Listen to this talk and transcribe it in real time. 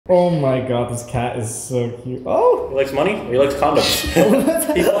Oh my god, this cat is so cute. Oh! He likes money or he likes condoms?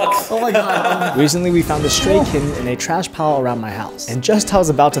 He fucks. Oh my god. Recently, we found a stray kitten in a trash pile around my house. And just as I was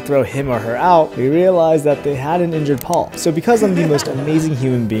about to throw him or her out, we realized that they had an injured paw. So because I'm the most amazing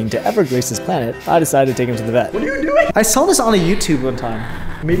human being to ever grace this planet, I decided to take him to the vet. What are you doing? I saw this on a YouTube one time.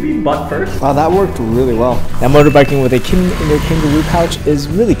 Maybe butt first? Wow, that worked really well. Now, motorbiking with a kitten in their kangaroo pouch is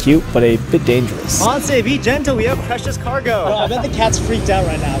really cute, but a bit dangerous. Monse, be gentle, we have precious cargo. Bro, I bet the cat's freaked out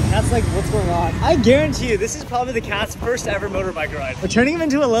right now. The cat's like, what's going on? I guarantee you, this is probably the cat's first ever motorbike ride. We're turning him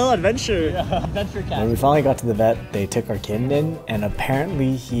into a little adventure. Yeah, adventure cat. When we finally got to the vet, they took our kitten in, and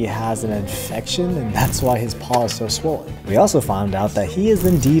apparently he has an infection, and that's why his paw is so swollen. We also found out that he is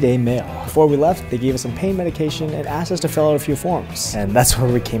indeed a male. Before we left, they gave us some pain medication and asked us to fill out a few forms. And that's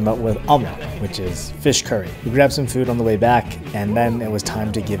where we came up with omelet, which is fish curry. We grabbed some food on the way back, and then it was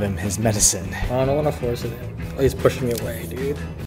time to give him his medicine. I don't want to force it in. Oh, he's pushing me away, dude.